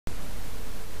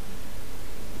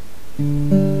So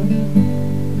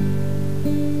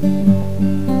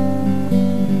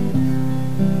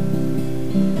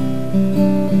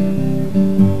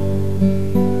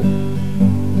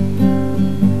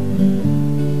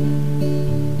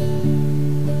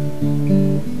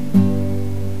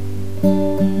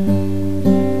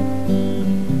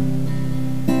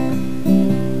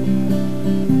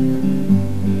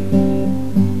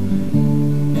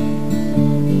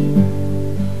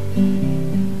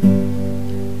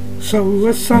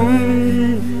a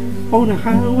sign on a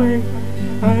highway,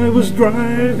 I was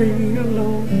driving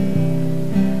alone,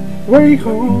 way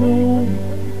home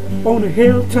on a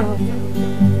hilltop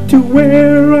to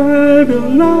where I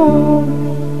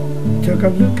belong. Took a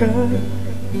look at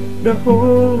the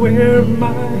hole where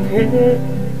my head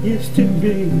used to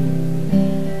be,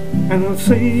 and I'll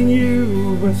sing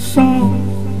you a song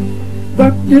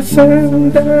that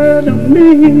descended on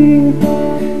me.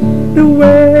 The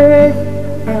way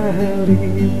I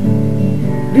live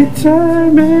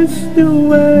determines the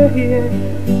way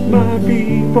my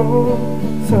people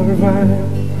survive.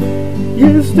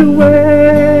 Yes, the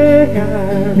way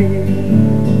I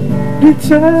live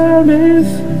determines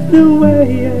the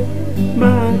way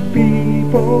my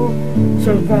people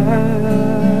survive.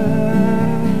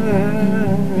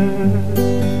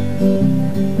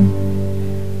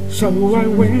 So I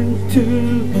went to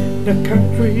the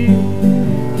country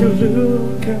to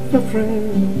look at a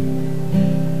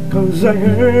friend, 'cause I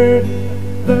heard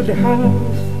that the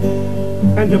house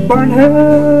and the barn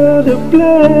had a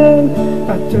plan.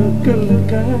 I took a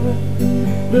look at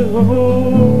the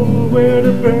hole where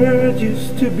the bird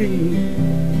used to be,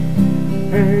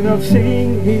 and I'll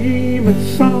sing him a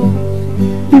song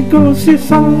because he's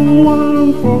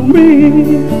someone for me.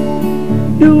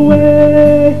 The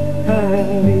way I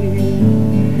live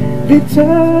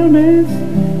determines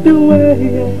the way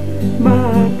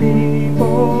my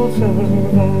people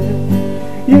survive.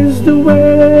 Yes, the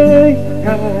way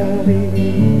I live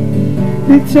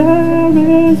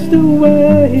determines the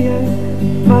way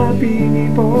my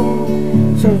people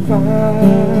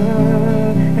survive.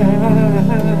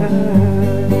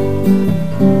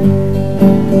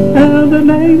 And the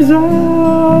names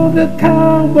of the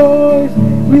cowboys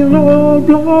will all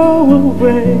blow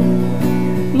away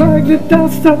like the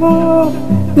dust of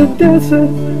the desert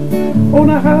on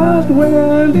a hot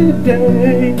windy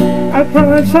day. I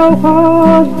tried so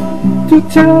hard to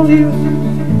tell you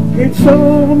in so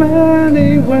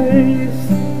many ways.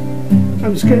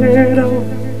 I'm scared of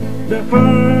the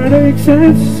heartaches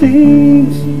and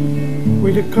scenes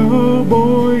with a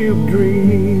cowboy of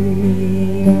dreams.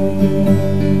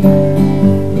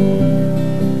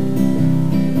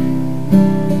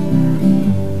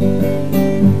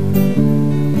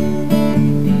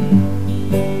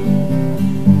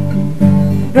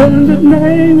 And the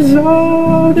names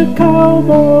of the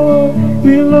cowboy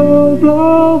will all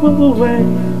blow away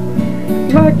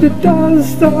like the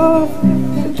dust of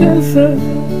the desert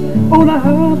on a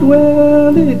hot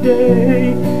windy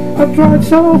day. I tried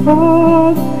so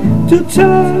hard to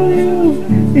tell you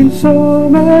in so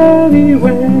many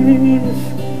ways.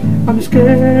 I'm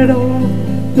scared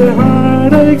of the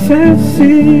heartaches and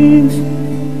scenes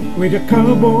with a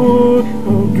cowboy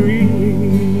of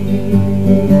dreams.